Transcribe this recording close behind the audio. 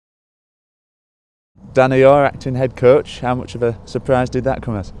Danny, you're acting head coach. How much of a surprise did that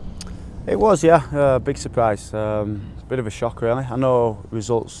come as? It was, yeah, big surprise. Bit of a shock, really. I know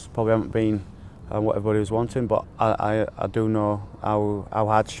results probably haven't been what everybody was wanting, but I do know how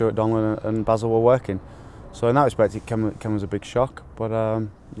hard Stuart Donlan and Basil were working. So in that respect, it came as a big shock. But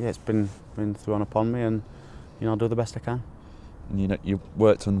yeah, it's been thrown upon me, and I'll do the best I can. And, you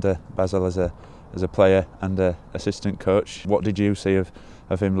worked under Basil as a player and an assistant coach. What did you see of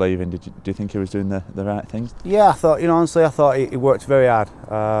him leaving? Do you think he was doing the right things? Yeah, I thought, honestly, I thought he worked very hard.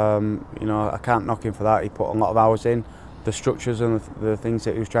 I can't knock him for that. He put a lot of hours in. The structures and the things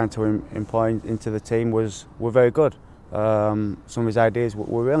that he was trying to employ into the team were very good. Some of his ideas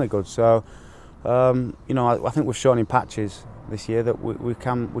were really good. So, I think we've shown in patches this year that we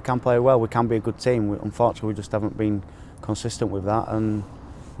can play well. We can be a good team. Unfortunately, we just haven't been consistent with that, and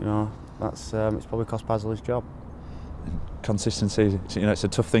that's it's probably cost Basil his job. Consistency, it's a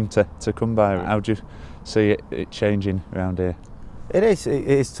tough thing to come by. How do you see it changing around here? It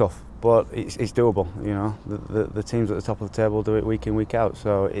is tough, but it's doable. The teams at the top of the table do it week in, week out,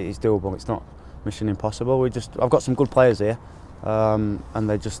 so it is doable. It's not mission impossible. I've got some good players here, and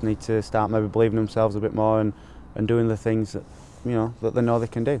they just need to start maybe believing in themselves a bit more and doing the things that that they know they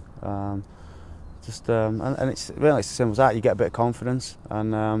can do. And it's really as simple as that. You get a bit of confidence,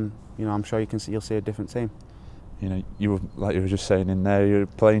 and I'm sure you'll see a different team. You were, like you were just saying in there, you were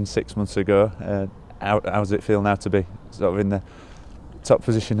playing 6 months ago. How does it feel now to be sort of in the top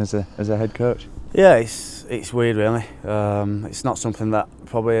position as a head coach? Yeah, it's weird, really. It's not something that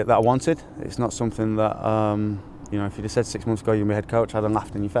I wanted. It's not something that if you'd have said 6 months ago you'd be head coach, I'd have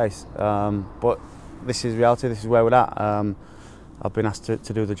laughed in your face. But this is reality. This is where we're at. I've been asked to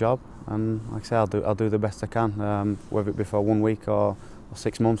do the job, and like I say, I'll do the best I can, whether it be for 1 week or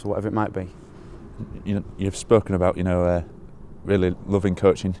 6 months or whatever it might be. You've spoken about really loving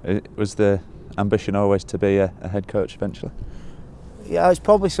coaching. Was the ambition always to be a head coach eventually? Yeah, it's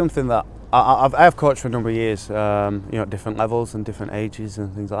probably something that I have coached for a number of years, at different levels and different ages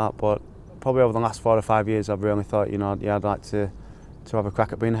and things like that. But probably over the last 4 or 5 years, I've really thought, I'd like to have a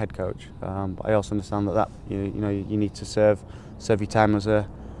crack at being a head coach. But I also understand that you need to serve your time as a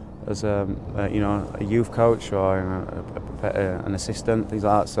youth coach or an assistant, things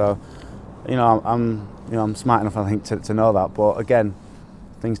like that. So. I'm smart enough, I think, to know that. But again,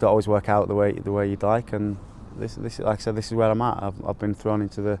 things don't always work out the way you'd like. And this, like I said, this is where I'm at. I've been thrown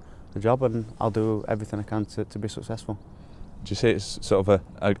into the job, and I'll do everything I can to be successful. Do you see it's sort of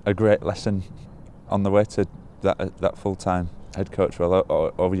a great lesson on the way to that full-time head coach role,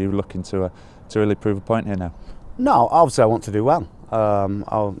 or were you looking to really prove a point here now? No, obviously I want to do well.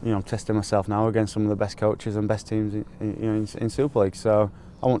 I'm testing myself now against some of the best coaches and best teams in Super League. So.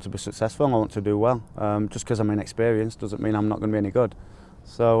 I want to be successful, I want to do well. Just because I'm inexperienced doesn't mean I'm not going to be any good.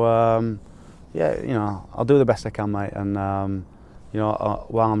 So, yeah, I'll do the best I can, mate. And,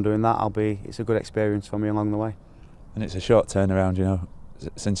 while I'm doing that, it's a good experience for me along the way. And it's a short turnaround,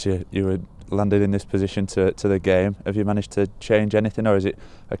 since you were landed in this position to the game. Have you managed to change anything, or is it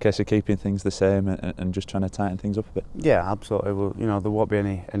a case of keeping things the same and just trying to tighten things up a bit? Yeah, absolutely. Well, there won't be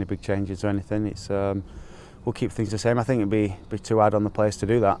any big changes or anything. It's we'll keep things the same. I think it'd be too hard on the players to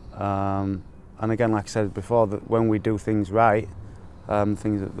do that. And again, like I said before, that when we do things right,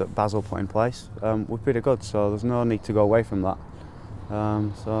 things that Basil put in place, we're pretty good. So there's no need to go away from that.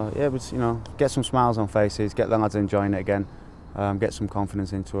 So yeah, but get some smiles on faces, get the lads enjoying it again, get some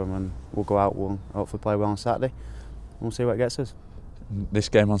confidence into them, and we'll go out. We'll hopefully play well on Saturday. And we'll see what gets us. This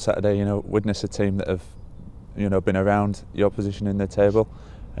game on Saturday, Widnes, a team that have been around your position in the table.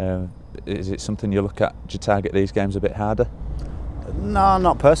 Is it something you look at? Do you target these games a bit harder? No,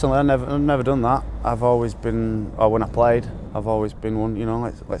 not personally. I've never done that. I've always been, or when I played, I've always been one.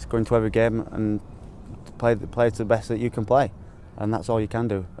 Let's go into every game and play to the best that you can play, and that's all you can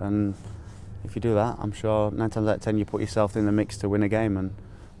do. And if you do that, I'm sure 9 times out of 10 you put yourself in the mix to win a game, and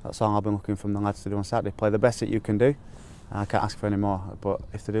that's all I've been looking from the lads to do on Saturday. Play the best that you can do. I can't ask for any more. But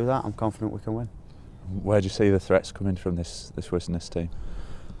if they do that, I'm confident we can win. Where do you see the threats coming from this Widnes team?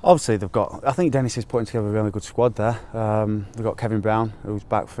 Obviously, I think Dennis is putting together a really good squad there. They've got Kevin Brown, who's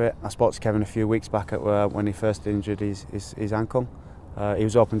back fit. I spoke to Kevin a few weeks back when he first injured his ankle. He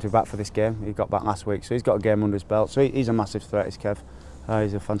was hoping to be back for this game. He got back last week, so he's got a game under his belt. So he's a massive threat, is Kev.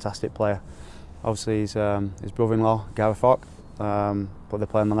 He's a fantastic player. Obviously, his brother-in-law, Gareth Falk, but they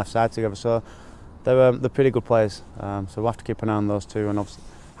play on the left side together. So they're pretty good players. So we'll have to keep an eye on those two. And obviously,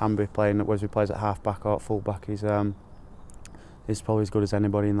 Hamby whether he plays at half-back or at full-back, he's probably as good as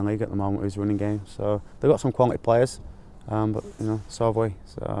anybody in the league at the moment who's running games. So they've got some quality players, but so have we.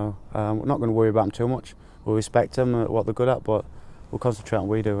 So we're not going to worry about them too much. We'll respect them at what they're good at, but we'll concentrate on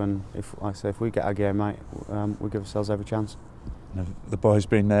what we do, and if, like I say, if we get our game right, we give ourselves every chance. Have the boys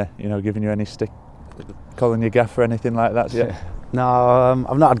been there, giving you any stick, calling you gaffer or anything like that? Yeah. No,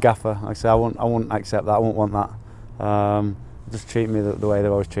 I've not had gaffer. Like I say, I won't accept that. I won't want that. Just treat me the way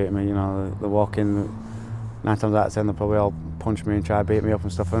they've always treated me. They walk in, 9 times out of 10 they'll probably all punch me and try to beat me up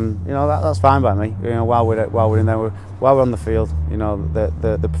and stuff, and that's fine by me. While we're in there, while we're on the field,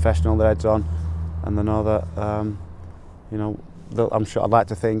 they're professional, their heads on, and they know that I'm sure, I'd like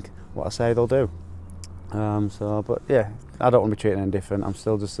to think what I say they'll do. But yeah, I don't want to be treated any different. I'm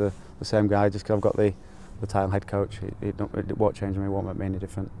still just the same guy. Just because I've got the title head coach, it won't change me. It won't make me any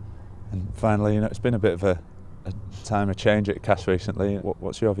different. And finally, it's been a bit of a time of change at Cass recently.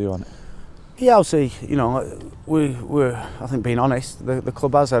 What's your view on it? Yeah, I'll see. We're I think, being honest, the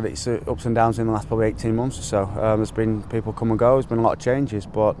club has had its ups and downs in the last probably 18 months or so. There's been people come and go. There's been a lot of changes,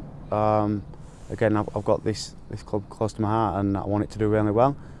 but again, I've got this club close to my heart, and I want it to do really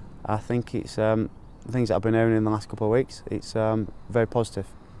well. I think it's the things that I've been hearing in the last couple of weeks. It's very positive.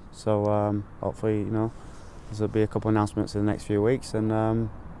 So hopefully, there'll be a couple of announcements in the next few weeks, and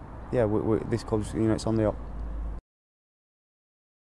yeah, this club's it's on the up.